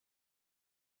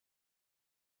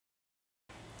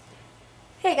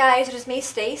Hey guys, it is me,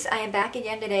 Stace. I am back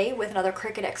again today with another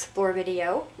Cricut Explore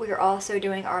video. We are also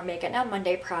doing our Make It Now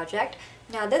Monday project.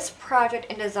 Now this project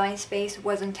in Design Space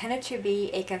was intended to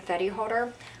be a confetti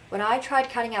holder. When I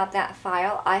tried cutting out that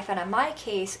file, I found in my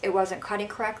case it wasn't cutting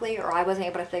correctly or I wasn't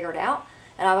able to figure it out.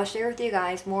 And I will share with you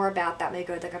guys more about that when we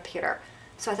go to the computer.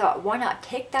 So I thought, why not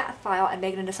take that file and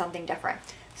make it into something different?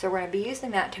 So we're going to be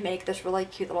using that to make this really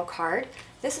cute little card.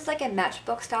 This is like a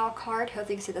matchbook style card.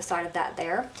 Hopefully you can see the side of that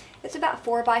there. It's about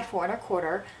 4 by 4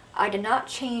 1/4. I did not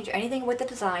change anything with the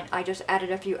design. I just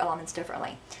added a few elements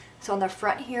differently. So on the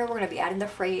front here, we're going to be adding the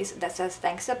phrase that says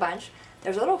thanks a bunch.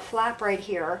 There's a little flap right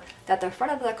here that the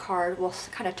front of the card will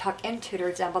kind of tuck into to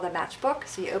resemble the matchbook.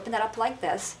 So you open that up like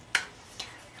this.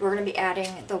 We're going to be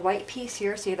adding the white piece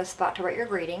here so you have a spot to write your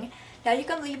greeting. Now you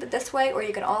can leave it this way, or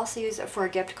you can also use it for a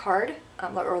gift card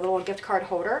or a little gift card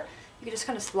holder. You can just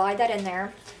kind of slide that in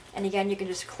there, and again you can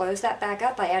just close that back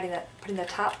up by putting the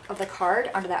top of the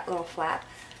card under that little flap.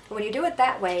 But when you do it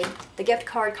that way, the gift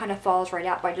card kind of falls right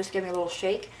out by just giving a little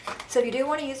shake. So if you do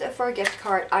want to use it for a gift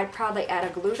card, I'd probably add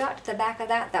a glue dot to the back of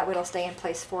that. That way it'll stay in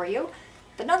place for you.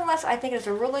 But nonetheless, I think it's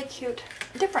a really cute,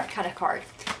 different kind of card.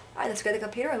 All right, let's go to the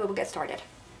computer and we'll get started.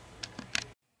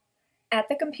 At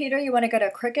the computer, you want to go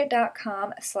to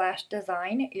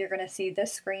cricut.com/design. You're going to see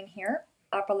this screen here,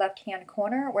 upper left-hand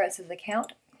corner where it says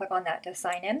account. Click on that to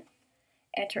sign in.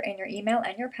 Enter in your email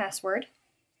and your password.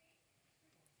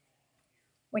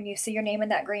 When you see your name in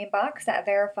that green box, that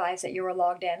verifies that you were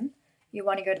logged in. You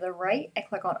want to go to the right and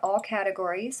click on all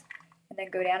categories, and then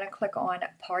go down and click on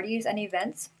parties and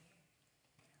events.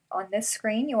 On this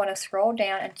screen, you want to scroll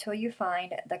down until you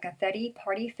find the confetti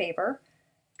party favor.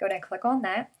 Go ahead and click on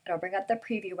that. It'll bring up the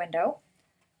preview window.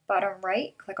 Bottom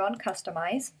right, click on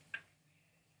Customize.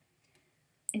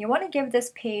 And you want to give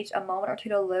this page a moment or two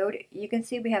to load. You can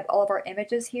see we have all of our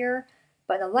images here,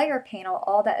 but in the layer panel,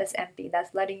 all that is empty.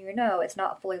 That's letting you know it's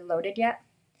not fully loaded yet.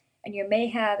 And you may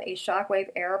have a shockwave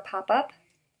error pop up.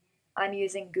 I'm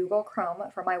using Google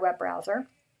Chrome for my web browser.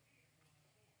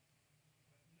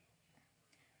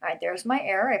 All right, there's my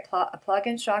error. A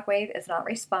plugin shockwave is not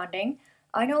responding.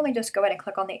 I normally just go ahead and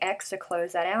click on the X to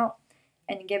close that out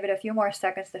and give it a few more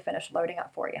seconds to finish loading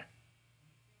up for you.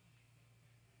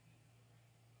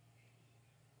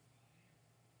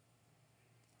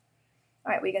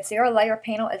 Alright, we can see our layer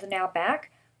panel is now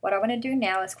back. What I want to do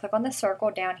now is click on the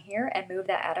circle down here and move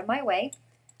that out of my way.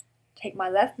 Take my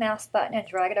left mouse button and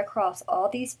drag it across all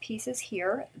these pieces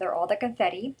here. They're all the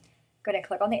confetti. Go ahead and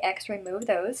click on the X to remove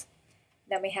those.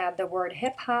 Then we have the word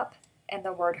hip hop and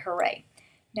the word hooray.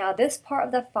 Now this part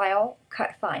of the file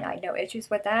cut fine. I had no issues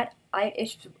with that. I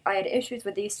had issues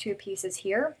with these two pieces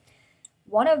here.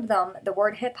 One of them, the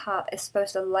word hip hop, is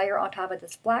supposed to layer on top of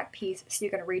this black piece so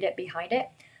you can read it behind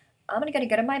it. I'm going to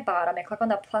go to my bottom and click on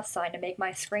the plus sign to make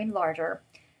my screen larger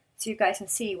so you guys can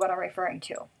see what I'm referring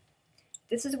to.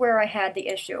 This is where I had the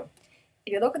issue.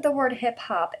 If you look at the word hip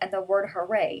hop and the word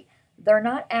hooray, they're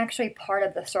not actually part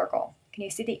of the circle. Can you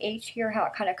see the H here, how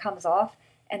it kind of comes off?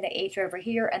 And the H over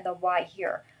here and the Y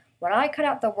here. When I cut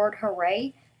out the word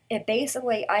hooray,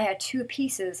 I had two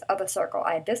pieces of a circle.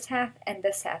 I had this half and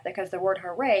this half because the word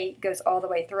hooray goes all the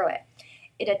way through it.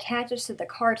 It attaches to the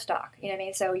cardstock, you know what I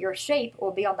mean? So your shape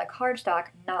will be on the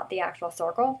cardstock, not the actual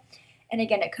circle. And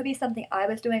again, it could be something I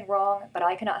was doing wrong, but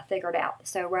I cannot figure it out.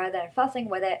 So rather than fussing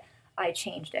with it, I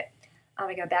changed it. I'm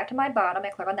going to go back to my bottom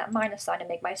and click on that minus sign to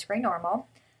make my screen normal.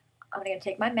 I'm going to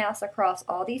take my mouse across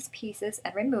all these pieces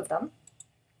and remove them.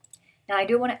 Now I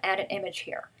do want to add an image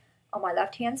here. On my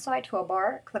left-hand side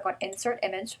toolbar, click on Insert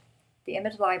Image. The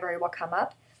image library will come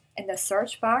up. In the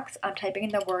search box, I'm typing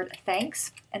in the word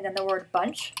thanks and then the word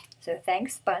bunch. So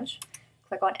thanks bunch.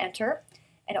 Click on Enter,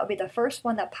 and it will be the first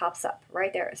one that pops up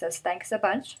right there. It says thanks a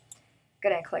bunch. Go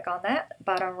ahead and click on that.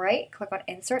 Bottom right, click on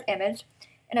Insert Image.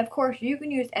 And of course, you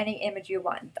can use any image you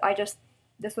want.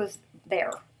 This was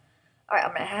there. All right,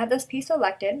 I'm going to have this piece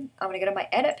selected. I'm going to go to my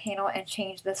Edit panel and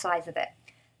change the size of it.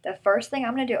 The first thing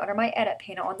I'm going to do under my Edit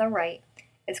panel on the right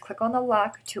is click on the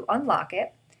lock to unlock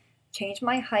it, change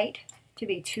my height to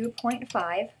be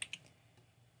 2.5,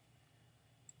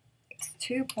 it's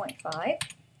 2.5,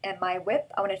 and my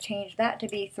width, I want to change that to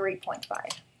be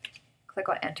 3.5. Click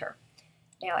on Enter.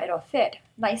 Now it'll fit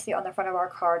nicely on the front of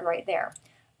our card right there.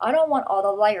 I don't want all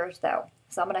the layers though,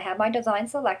 so I'm going to have my design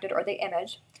selected or the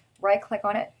image, right click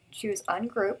on it, choose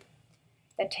Ungroup,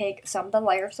 then take some of the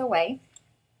layers away.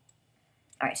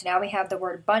 Alright, so now we have the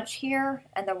word bunch here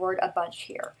and the word a bunch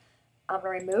here. I'm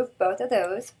going to remove both of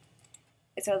those.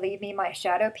 It's going to leave me my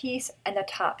shadow piece and the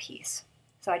top piece.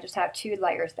 So I just have two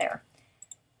layers there.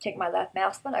 Take my left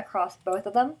mouse button across both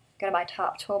of them, go to my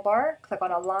top toolbar, click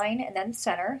on Align and then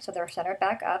Center, so they're centered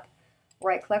back up.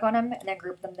 right click on them, and then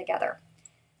group them together.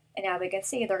 And now we can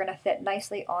see they're going to fit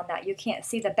nicely on that. You can't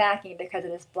see the backing because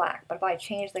it is black, but if I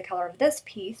change the color of this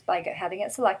piece by having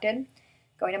it selected,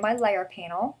 going to my layer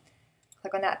panel,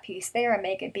 click on that piece there and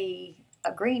make it be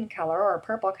a green color or a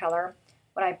purple color.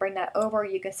 When I bring that over,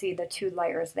 you can see the 2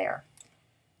 layers there.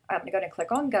 I'm going to go ahead and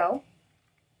click on Go.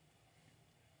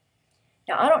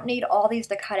 Now I don't need all these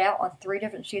to cut out on 3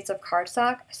 different sheets of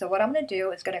cardstock, so what I'm going to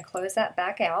do is going to close that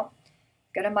back out,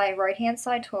 go to my right hand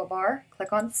side toolbar,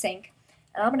 click on Sync,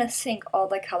 and I'm going to sync all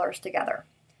the colors together.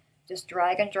 Just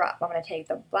drag and drop. I'm going to take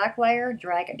the black layer,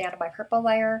 drag it down to my purple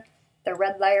layer, the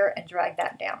red layer, and drag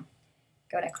that down.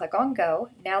 Go ahead and click on Go.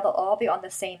 Now they'll all be on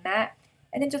the same mat,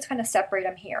 and then just kind of separate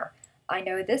them here. I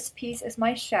know this piece is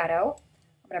my shadow.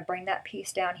 I'm going to bring that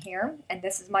piece down here, and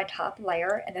this is my top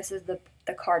layer, and this is the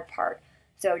card part.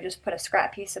 So just put a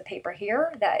scrap piece of paper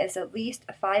here that is at least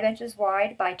 5 inches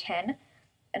wide by 10,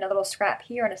 and a little scrap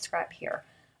here and a scrap here.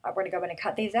 We're going to go ahead and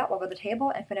cut these out. We'll go to the table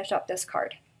and finish up this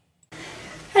card.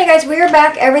 Hey guys, we are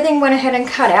back. Everything went ahead and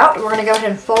cut out. We're going to go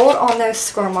ahead and fold on those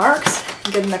score marks,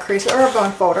 give them a crease or a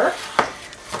bone folder.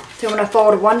 So you want to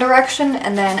fold one direction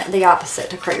and then the opposite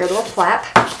to create your little flap.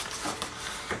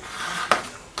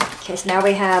 Okay, so now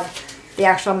we have the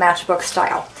actual matchbook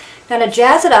style. Now to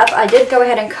jazz it up, I did go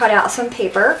ahead and cut out some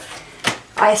paper.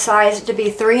 I sized it to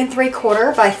be 3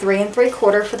 3/4 by 3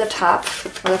 3/4 for the top,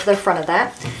 or for the front of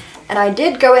that. And I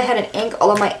did go ahead and ink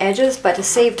all of my edges, but to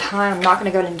save time, I'm not going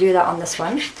to go ahead and do that on this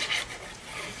one. So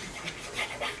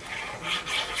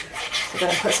I'm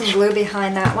going to put some glue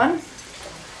behind that one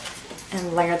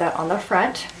and layer that on the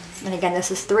front. And again,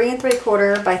 this is 3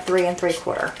 3/4 by 3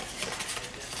 3/4.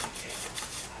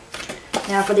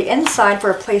 Now for the inside, for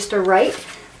a place to write,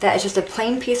 that is just a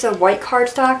plain piece of white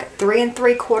cardstock, 3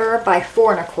 3/4 by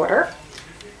 4 1/4.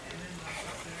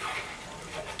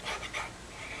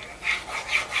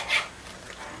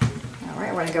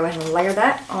 Alright, we're going to go ahead and layer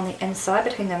that on the inside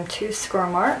between them 2 score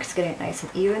marks, getting it nice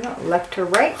and even, left to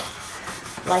right,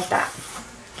 like that.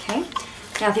 Okay.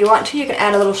 Now if you want to, you can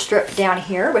add a little strip down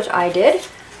here, which I did.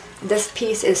 This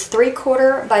piece is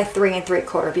 3/4 by 3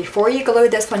 3/4. Before you glue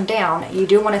this one down, you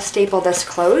do want to staple this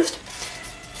closed.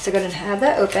 So go ahead and have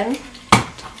that open.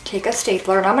 Take a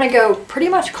stapler, and I'm going to go pretty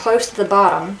much close to the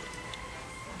bottom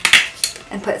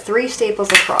and put 3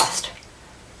 staples across.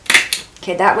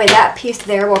 Okay, that way that piece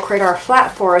there will create our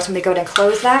flap for us when we go ahead and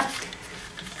close that,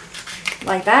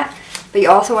 like that. But you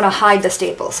also want to hide the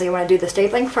staples. So you want to do the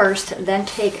stapling first, then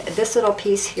take this little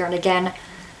piece here, and again,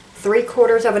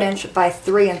 3/4 of an inch by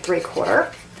 3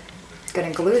 3/4.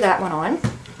 Going to glue that one on.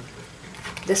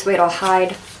 This way it'll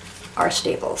hide our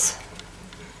staples.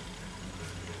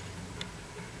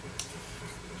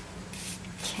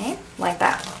 Okay, like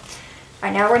that.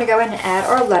 Alright, now we're going to go ahead and add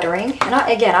our lettering.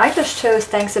 And again, I just chose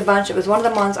Thanks a Bunch. It was one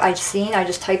of the ones I'd seen. I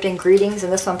just typed in greetings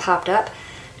and this one popped up.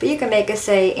 But you can make it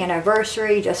say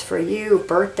anniversary, just for you,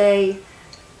 birthday.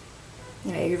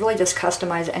 You know, you really just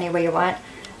customize it any way you want.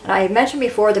 And I mentioned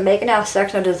before, the Make It Now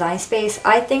section of Design Space,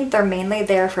 I think they're mainly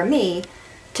there for me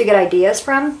to get ideas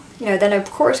from. You know, then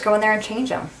of course go in there and change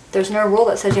them. There's no rule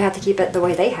that says you have to keep it the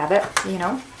way they have it, you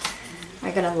know.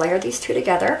 I'm going to layer these 2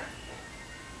 together.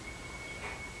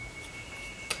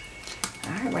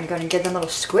 Alright, we're going to go ahead and give them a little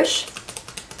squish.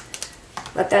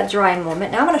 Let that dry a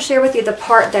moment. Now I'm going to share with you the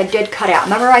part that I did cut out.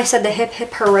 Remember I said the hip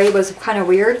hip hooray was kind of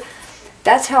weird?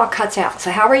 That's how it cuts out.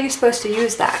 So how are you supposed to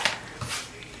use that?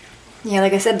 You know,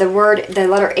 like I said, the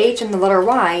letter H and the letter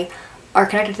Y are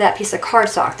connected to that piece of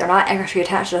cardstock. They're not actually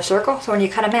attached to the circle, so when you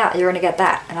cut them out, you're going to get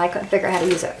that. And I couldn't figure out how to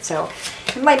use it. So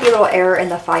it might be a little error in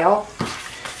the file.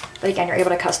 But again, you're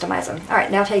able to customize them.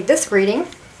 Alright, now take this greeting.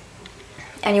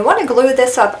 And you want to glue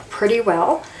this up pretty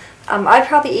well. I'd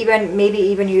probably maybe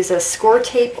even use a score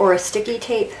tape or a sticky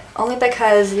tape, only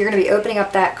because you're going to be opening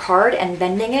up that card and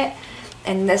bending it.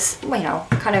 And this, you know,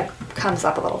 kind of comes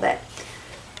up a little bit.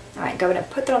 Alright, go ahead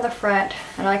and put that on the front,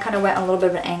 and I kind of went on a little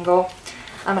bit of an angle.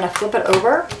 I'm going to flip it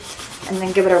over and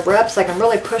then give it a rub so I can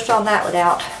really push on that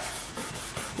without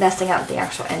messing up the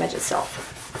actual image itself.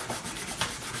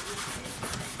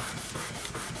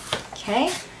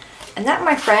 Okay, and that,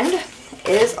 my friend,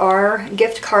 is our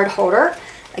gift card holder.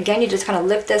 Again, you just kind of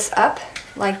lift this up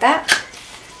like that.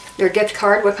 Your gift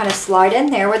card will kind of slide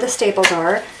in there where the staples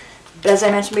are. But as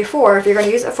I mentioned before, if you're going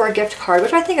to use it for a gift card,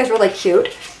 which I think is really cute,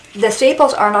 the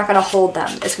staples are not going to hold them.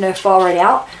 It's going to fall right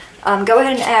out. Go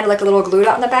ahead and add like a little glue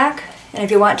dot in the back. And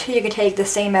if you want to, you can take the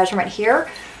same measurement here,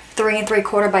 3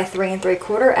 3/4 by 3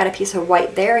 3/4, add a piece of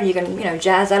white there, and you can, you know,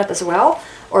 jazz that up as well,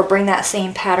 or bring that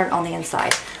same pattern on the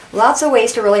inside. Lots of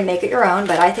ways to really make it your own,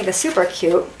 but I think it's super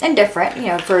cute and different, you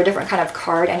know, for a different kind of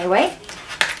card anyway.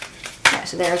 Right,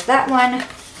 so there's that one.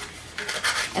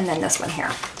 and then this one here.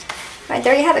 All right,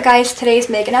 there you have it, guys. Today's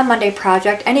Making on Monday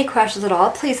project. Any questions at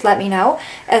all, please let me know.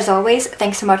 As always,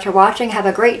 thanks so much for watching. Have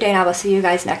a great day, and I will see you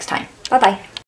guys next time. Bye-bye.